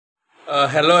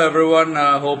Hello everyone,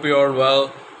 hope you are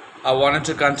well. I wanted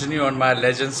to continue on my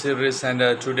legend series, and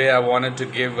today I wanted to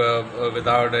give,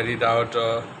 without any doubt,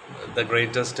 the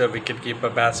greatest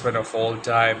wicketkeeper batsman of all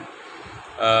time,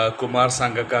 Kumar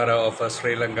Sangakkara of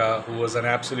Sri Lanka, who was an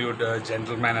absolute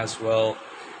gentleman as well,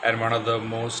 and one of the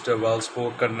most well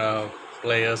spoken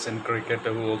players in cricket,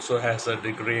 who also has a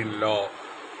degree in law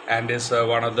and is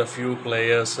one of the few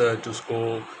players to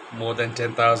score more than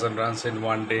 10,000 runs in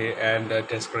one day and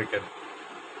Test cricket.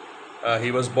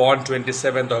 He was born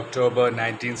 27th October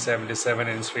 1977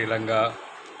 in Sri Lanka,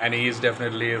 and he is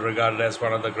definitely regarded as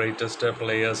one of the greatest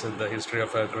players in the history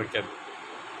of cricket.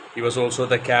 He was also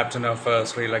the captain of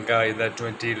Sri Lanka in the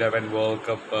 2011 World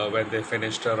Cup when they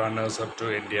finished runners up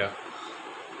to India.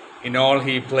 In all,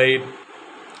 he played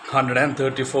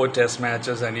 134 Test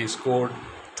matches and he scored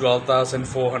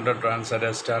 12,400 runs at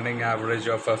a stunning average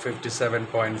of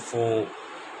 57.4,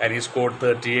 and he scored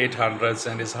 38 hundreds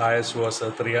and his highest was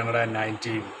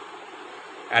 319.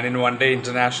 And in one day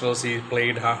internationals he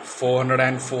played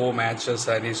 404 matches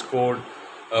and he scored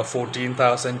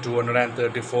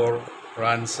 14,234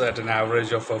 runs at an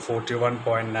average of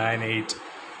 41.98,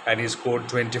 and he scored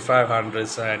 25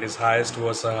 hundreds and his highest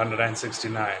was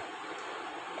 169.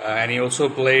 And he also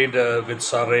played with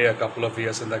Surrey a couple of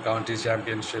years in the county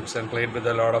championships and played with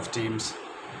a lot of teams.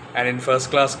 And in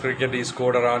first class cricket, he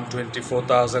scored around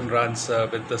 24,000 runs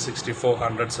with the 64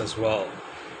 hundreds as well.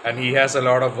 And he has a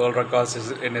lot of world records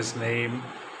in his name.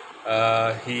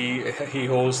 He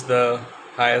holds the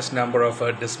highest number of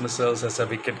dismissals as a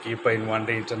wicketkeeper in one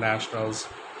day internationals.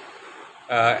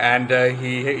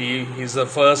 He's the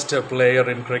first player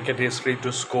in cricket history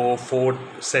to score 4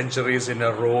 centuries in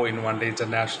a row in one day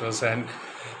internationals. And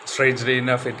strangely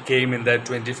enough, it came in that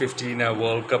 2015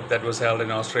 World Cup that was held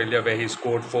in Australia, where he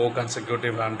scored 4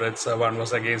 consecutive hundreds. One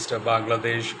was against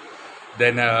Bangladesh,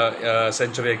 then a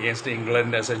century against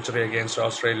England, a century against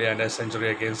Australia, and a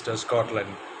century against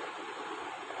Scotland.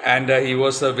 And he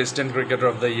was the Wisden Cricketer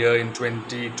of the Year in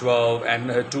 2012,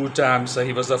 and 2 times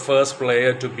he was the first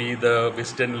player to be the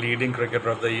Wisden Leading Cricketer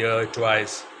of the Year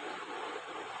twice.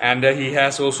 And he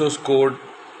has also scored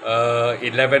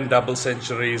 11 double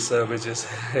centuries, which is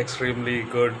extremely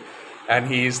good. And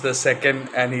he is the second,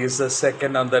 on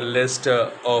the list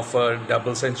of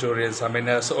double centuries. I mean,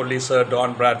 only Sir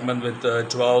Don Bradman with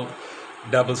 12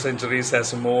 double centuries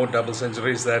has more double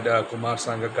centuries than Kumar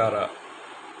Sangakkara.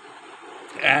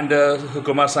 And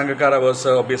Kumar Sangakkara was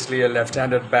obviously a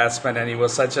left-handed batsman, and he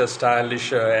was such a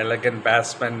stylish, elegant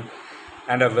batsman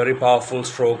and a very powerful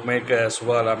stroke maker as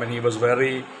well. I mean, he was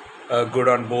very good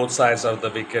on both sides of the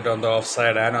wicket, on the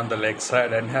offside and on the leg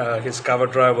side, and his cover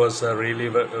drive was really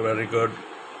very good.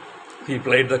 He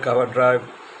played the cover drive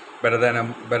better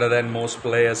than most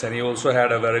players, and he also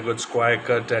had a very good square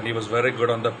cut, and he was very good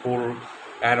on the pull.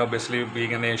 And obviously,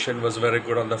 being an Asian, was very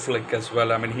good on the flick as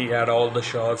well. I mean, he had all the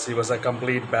shots. He was a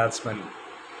complete batsman.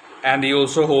 And he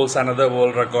also holds another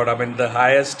world record. I mean, the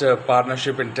highest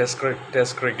partnership in Test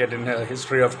cricket in the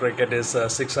history of cricket is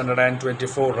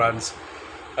 624 runs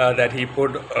that he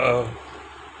put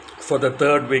for the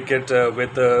third wicket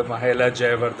with Mahela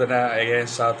Jayawardene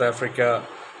against South Africa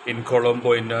in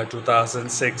Colombo in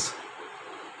 2006.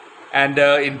 And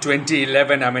in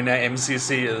 2011, I mean,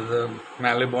 MCC, the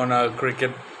Melbourne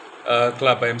Cricket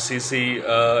Club, MCC,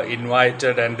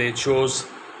 invited and they chose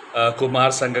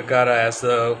Kumar Sangakkara as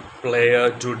the player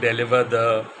to deliver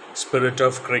the Spirit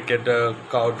of Cricket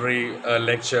Cowdrey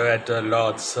lecture at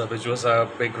Lord's, which was a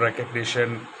big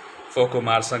recognition for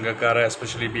Kumar Sangakkara,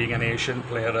 especially being an Asian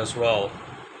player as well.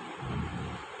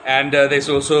 And there's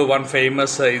also one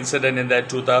famous incident in that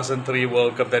 2003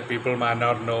 World Cup that people might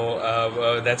not know.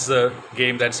 That's the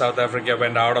game that South Africa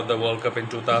went out of the World Cup in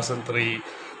 2003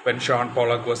 when Sean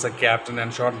Pollock was the captain,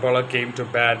 and Sean Pollock came to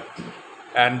bat.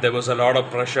 And there was a lot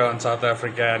of pressure on South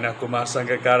Africa, and Kumar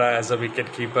Sangakkara as a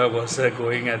wicket-keeper was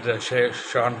going at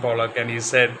Sean Pollock, and he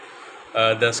said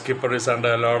the skipper is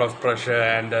under a lot of pressure,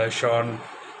 and Sean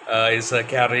is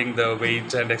carrying the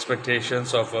weight and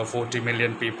expectations of 40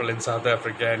 million people in South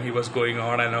Africa. And he was going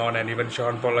on, and even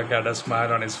Sean Pollock had a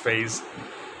smile on his face.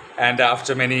 And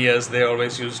after many years, they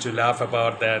always used to laugh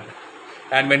about that.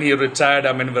 And when he retired,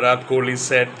 I mean, Virat Kohli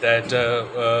said that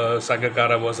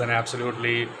Sangakkara was an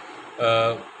absolutely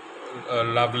a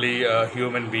lovely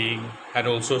human being, and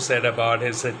also said about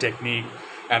his technique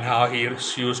and how he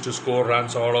used to score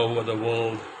runs all over the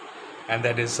world, and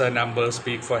that his numbers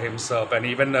speak for himself. And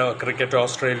even Cricket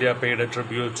Australia paid a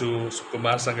tribute to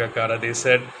Kumar Sangakkara. They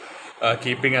said,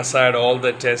 keeping aside all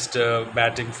the test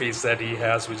batting feats that he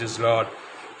has, which is a lot,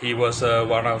 he was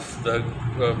one of the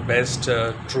best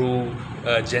true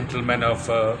gentlemen of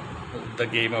the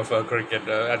game of cricket,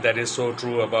 and that is so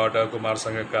true about Kumar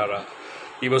Sangakkara.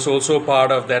 He was also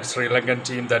part of that Sri Lankan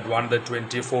team that won the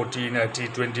 2014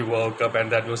 T20 World Cup,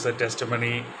 and that was a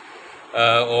testimony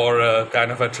or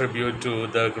kind of a tribute to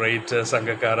the great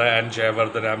Sangakkara and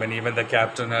Jayawardene. I mean, even the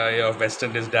captain of West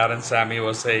Indies, Darren Sammy,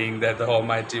 was saying that the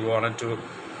Almighty wanted to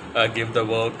give the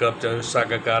World Cup to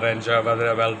Sangakkara and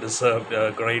Jayawardene,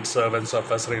 well-deserved great servants of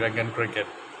Sri Lankan cricket.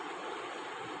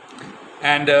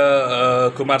 And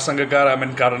Kumar Sangakkara, I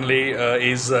mean, currently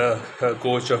is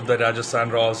coach of the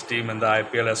Rajasthan Royals team in the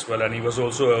IPL as well, and he was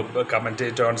also a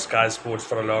commentator on Sky Sports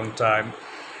for a long time.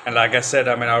 And like I said,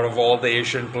 I mean, out of all the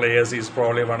Asian players, he's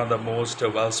probably one of the most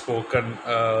well-spoken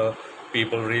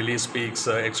people, really speaks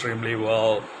extremely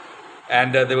well.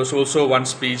 And there was also one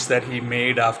speech that he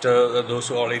made after those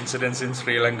all incidents in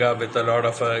Sri Lanka with a lot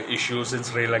of issues in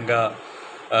Sri Lanka.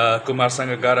 Kumar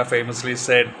Sangakkara famously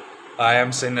said, "I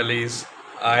am Sinhalese,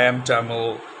 I am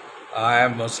Tamil, I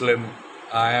am Muslim,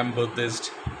 I am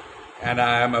Buddhist, and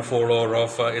I am a follower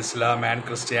of Islam and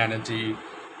Christianity.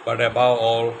 But above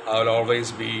all, I will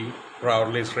always be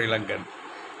proudly Sri Lankan."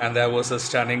 And there was a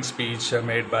stunning speech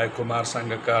made by Kumar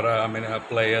Sangakkara, I mean, a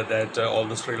player that all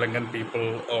the Sri Lankan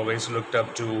people always looked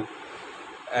up to.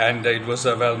 And it was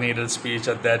a well-needed speech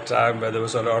at that time where there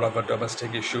was a lot of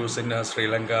domestic issues in Sri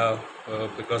Lanka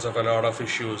because of a lot of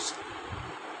issues.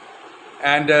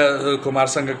 And Kumar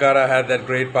Sangakkara had that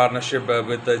great partnership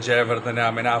with Jayawardene.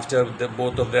 I mean, after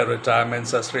both of their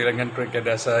retirements, Sri Lankan cricket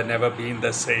has never been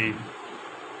the same.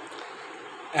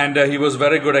 And he was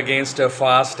very good against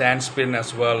fast and spin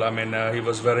as well. I mean, he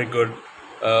was very good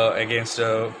against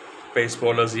pace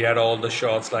bowlers. He had all the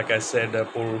shots, like I said,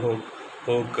 pull,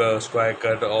 hook, square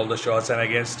cut, all the shots. And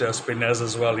against spinners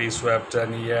as well, he swept,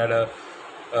 and he had a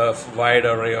wide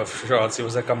array of shots. He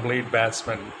was a complete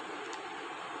batsman.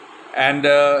 And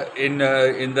in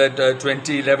that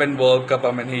 2011 World Cup,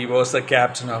 I mean, he was the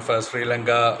captain of Sri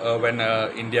Lanka when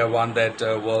India won that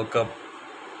World Cup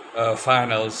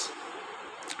finals.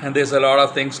 And there's a lot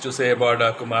of things to say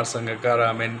about Kumar Sangakkara.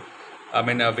 I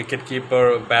mean, a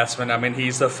wicket-keeper batsman. I mean,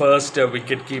 he's the first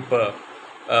wicket-keeper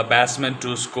batsman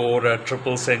to score a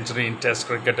triple century in Test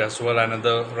cricket as well.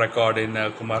 Another record in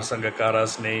Kumar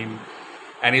Sangakkara's name.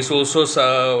 And he's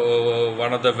also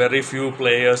one of the very few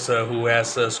players who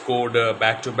has scored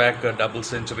back-to-back double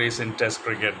centuries in Test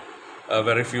cricket.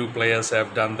 Very few players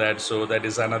have done that. So that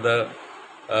is another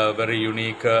very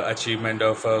unique achievement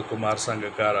of Kumar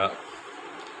Sangakkara.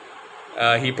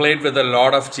 He played with a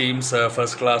lot of teams,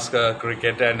 first-class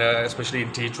cricket, and especially in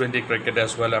T20 cricket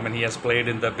as well. I mean, he has played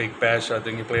in the Big Bash. I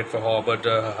think he played for Hobart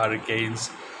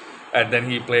Hurricanes, and then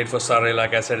he played for Surrey,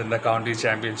 like I said, in the county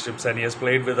championships. And he has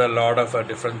played with a lot of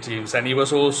different teams. And he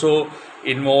was also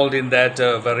involved in that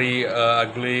very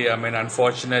ugly, I mean,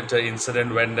 unfortunate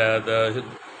incident when the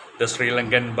Sri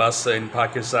Lankan bus in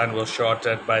Pakistan was shot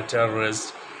at by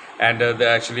terrorists. And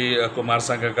actually, Kumar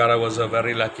Sangakkara was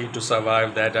very lucky to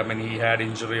survive that. I mean, he had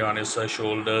injury on his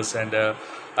shoulders, and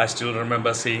I still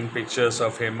remember seeing pictures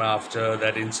of him after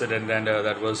that incident, and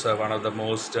that was one of the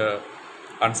most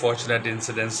unfortunate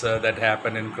incidents that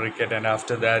happened in cricket. And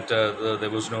after that, there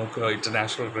was no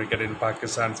international cricket in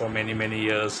Pakistan for many, many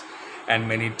years, and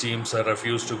many teams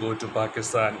refused to go to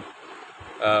Pakistan.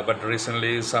 But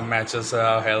recently some matches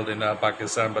are held in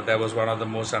Pakistan, but that was one of the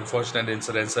most unfortunate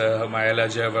incidents. Mahela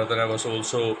Jayawardene was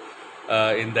also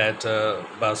in that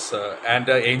bus. And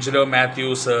Angelo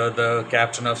Matthews, the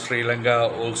captain of Sri Lanka,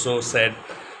 also said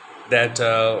that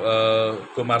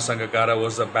Kumar Sangakkara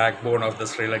was the backbone of the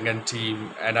Sri Lankan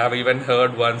team. And I've even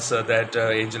heard once that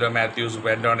Angelo Matthews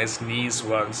went on his knees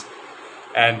once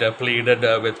and pleaded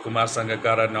with Kumar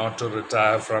Sangakkara not to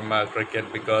retire from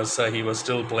cricket because he was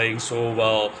still playing so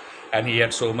well and he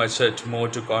had so much more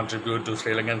to contribute to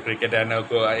Sri Lankan cricket. And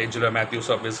Angelo Matthews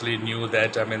obviously knew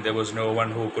that, I mean, there was no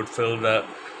one who could fill the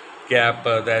gap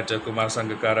that Kumar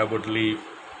Sangakkara would leave.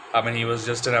 I mean, he was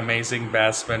just an amazing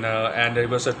batsman and he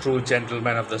was a true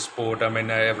gentleman of the sport. I mean,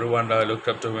 everyone looked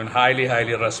up to him, highly,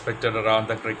 highly respected around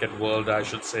the cricket world, I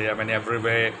should say. I mean,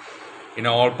 everywhere, in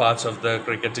all parts of the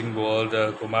cricketing world,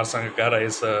 Kumar Sangakkara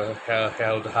is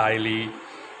held highly.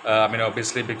 I mean,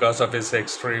 obviously because of his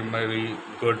extremely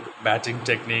good batting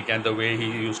technique and the way he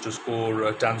used to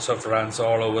score tons of runs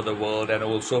all over the world, and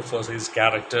also for his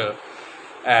character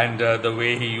and the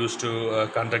way he used to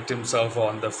conduct himself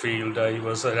on the field. He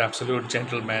was an absolute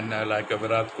gentleman, like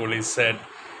Virat Kohli said,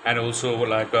 and also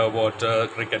like what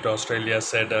Cricket Australia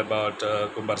said about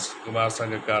Kumar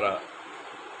Sangakkara.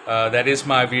 That is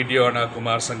my video on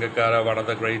Kumar Sangakkara, one of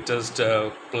the greatest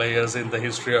players in the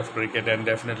history of cricket, and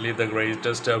definitely the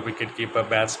greatest wicket-keeper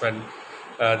batsman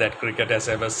that cricket has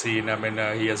ever seen. I mean,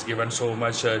 he has given so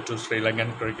much to Sri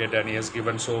Lankan cricket, and he has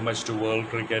given so much to world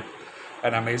cricket.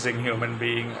 An amazing human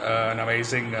being, an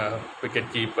amazing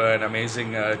wicket keeper, an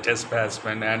amazing test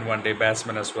batsman and one-day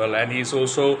batsman as well. And he's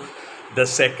also the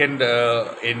second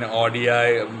in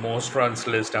ODI most runs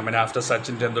list. I mean, after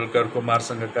Sachin Tendulkar, Kumar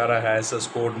Sangakkara has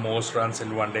scored most runs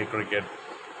in one-day cricket.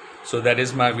 So that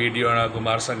is my video on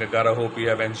Kumar Sangakkara. Hope you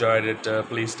have enjoyed it.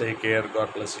 Please take care.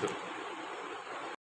 God bless you.